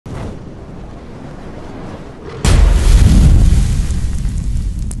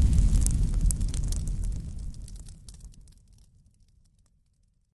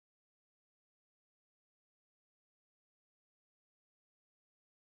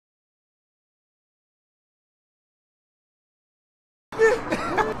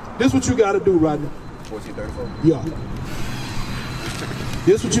This what you got to do, Rodney. 1434? Yeah.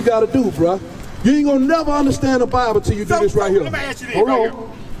 This what you got to do, bruh. You ain't gonna never understand the Bible till you do this right here. Let me ask you this. Hold right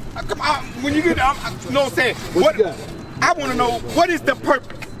on. Here. Come on, when you get, you know what I'm saying? What you got? I want to know, what is the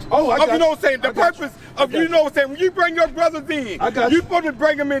purpose? Oh, I got you know what I'm saying? The purpose of, you know what I'm saying? When you bring your brothers in, you're supposed to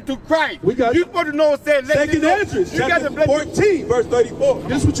bring them into Christ. We got you're supposed to know what I'm saying. Second entrance, chapter 14, verse 34.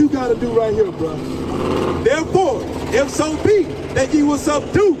 This what you got to do right here, bro. Therefore, if so be that ye will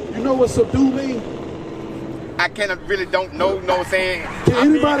subdue. You know what subdue mean? I really don't know what I'm saying. Can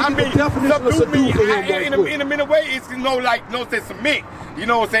anybody get the definition of subdue for him in a many ways, it's, you know, like, you know what I'm saying, submit. You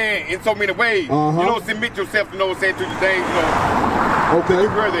know what I'm saying? In so many ways. You know, submit yourself, you know what I'm saying, to the things, you know. Okay.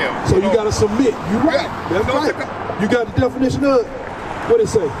 So you got to submit. You right. That's right. You got the definition of it. What it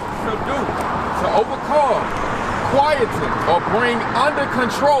say? Subdue. To overcome, quieten, or bring under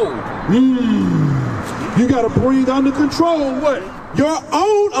control. You got to bring under control what? Your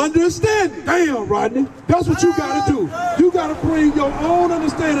own understanding. Damn, Rodney. That's what you got to do. You got to bring your own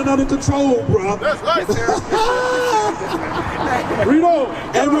understanding under control, bro. That's right, sir. Read on.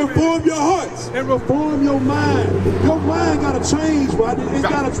 And reform your hearts. And reform your mind. Your mind got to change, Rodney. It's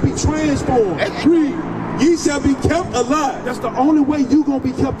got to be transformed. Read. Ye shall be kept alive. That's the only way you going to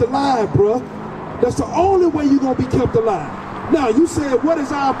be kept alive, bro. That's the only way you going to be kept alive. Now, you said, what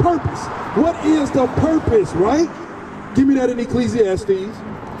is our purpose? What is the purpose, right? Give me that in Ecclesiastes.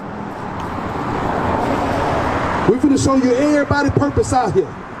 We're finna show you everybody's purpose out here.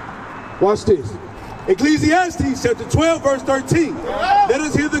 Watch this. Ecclesiastes chapter 12, verse 13. Let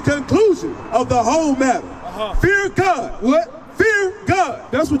us hear the conclusion of the whole matter. Fear God. What? Fear God.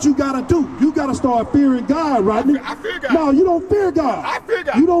 That's what you gotta do. You gotta start fearing God, Rodney. I fear God. No, you don't fear God. I fear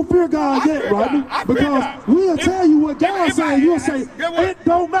God. You don't fear God yet, Rodney. Because we'll tell you what God said. You'll say, it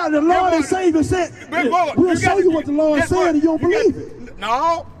don't matter. The Lord and Savior said. We'll show you what the Lord said and you don't believe it.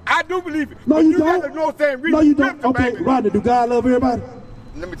 No, I do believe it. No, you don't. No, you don't. Okay, Rodney, do God love everybody?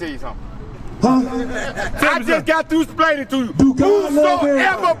 Let me tell you something. Huh? I just got to explain it to you. Do God love everybody?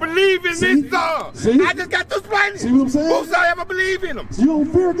 Whosoever believe in this song. See? I just got to explain it. See what I'm saying? Whosoever believe in him. You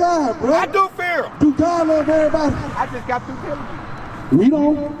don't fear God, bro. I do fear him. Do God love everybody? I just got to tell you. We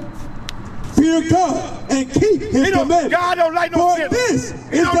don't. Fear God and keep His commandments. God don't like no For sin. this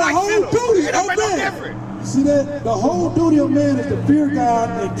is the whole duty of man. See that? The whole duty of man is to fear God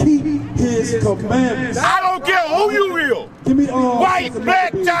and keep His commandments. I don't care who you will. Give me white,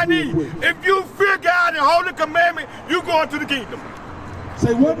 black, Chinese. If you fear God and hold the commandment, you going to the kingdom.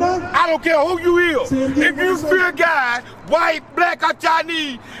 Say what now? I don't care who you is. If you fear God, white, black, or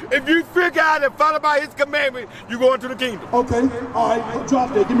Chinese, if you fear God and follow by His commandment, you going to the kingdom. Okay. All right.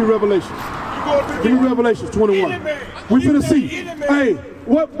 Drop that. Give me Revelation. You going to the Give me Revelation 21. We finna see. Hey,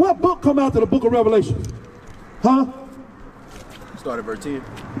 what book come out to the book of Revelation? Huh? Start at verse 10.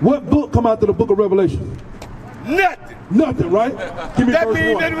 What book come out to the book of Revelation? Nothing. Nothing, right? Give me that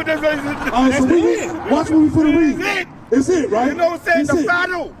verse 1. All right, so watch what we finna read. It's it, right? You know what I'm saying? The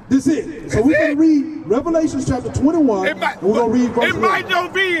final. This it. So we're going to read Revelation chapter 21. We're going to read verse 1. It might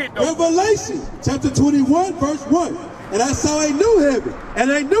not be it, though. Revelation chapter 21, verse 1. And I saw a new heaven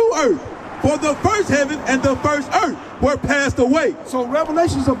and a new earth. For the first heaven and the first earth were passed away. So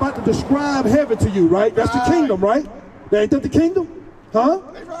Revelation is about to describe heaven to you, right? That's the kingdom, right? Ain't that the kingdom? Huh?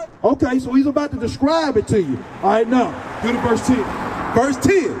 Okay, so he's about to describe it to you. All right, now, go to verse 10. Verse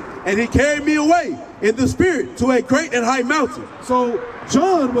 10. And he carried me away in the spirit to a great and high mountain. So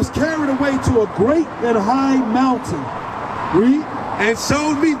John was carried away to a great and high mountain. Read. And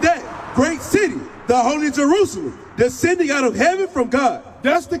showed me that great city, the holy Jerusalem, descending out of heaven from God.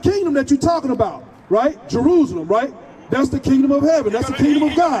 That's the kingdom that you're talking about, right? Jerusalem, right? That's the kingdom of heaven. That's the kingdom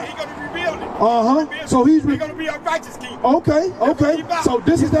of God. He's going to rebuild it. So he's going to be a righteous kingdom. Okay. So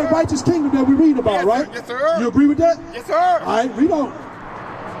this is that righteous kingdom that we read about, right? Yes, sir. You agree with that? Yes, sir. All right, read on.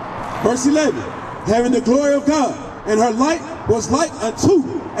 Verse 11. Having the glory of God, and her light was like unto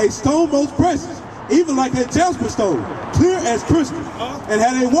a stone most precious, even like a jasper stone, clear as crystal, and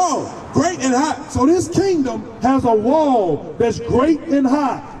had a wall great and high. So this kingdom has a wall that's great and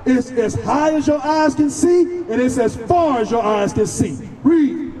high. It's as high as your eyes can see, and it's as far as your eyes can see.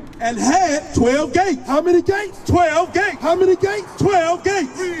 Read. And had 12 gates. How many gates? 12 gates. How many gates? 12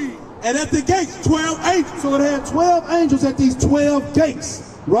 gates. Read. And at the gates, 12 angels. So it had 12 angels at these 12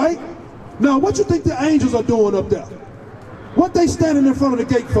 gates, right? Now, what you think the angels are doing up there? What they standing in front of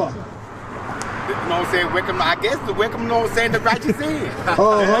the gate for? you know what I'm saying, welcome, I guess the welcome, you know what I'm saying, the righteous end.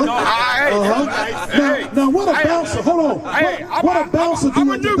 Now what a bouncer, hold on. Hey, what a bouncer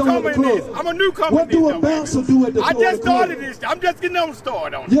do at the door of the club? I'm a newcomer. What do a bouncer do at the door of the club? I just started this. I'm just getting on the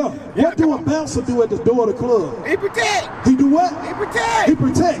start on it. Yeah. What do a bouncer do at the door of the club? He protect. He do what? He protect. He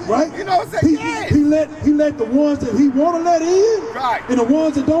protect, right? You know what I'm saying? He let the ones that he want to let in, right? And the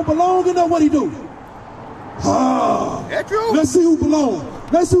ones that don't belong, you know what he do? That's true. Let's see who belong.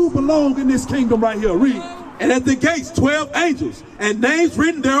 Let's see who belong in this kingdom right here. Read. And at the gates 12 angels, and names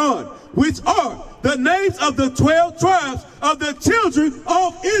written thereon, which are the names of the 12 tribes of the children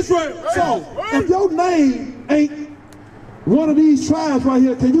of Israel. So, if your name ain't one of these tribes right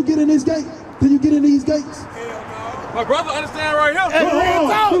here, can you get in this gate? Can you get in these gates? My brother understand right here.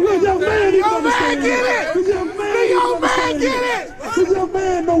 The young man, get it. The young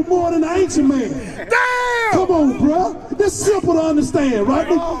man know more than the ancient man. Damn! Come on, bro. This is simple to understand, right?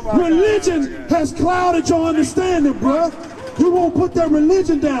 Religion has clouded your understanding, bro. You won't put that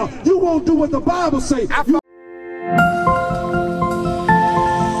religion down. You won't do what the Bible says. What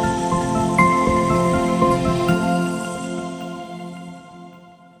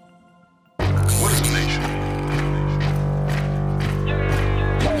is a nation?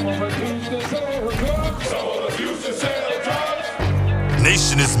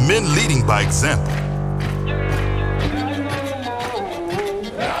 Nation is men leading by example.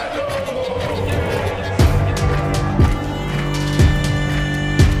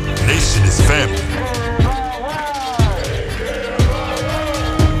 Nation is family.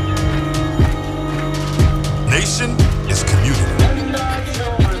 Nation is community.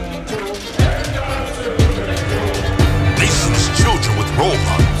 Nation is children with role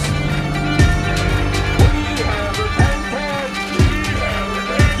models.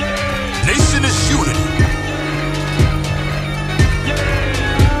 Nation is unity.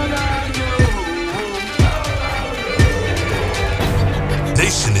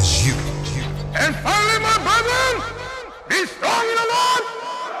 Nation is you. And finally, my brethren, be strong in the Lord.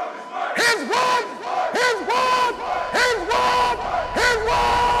 His word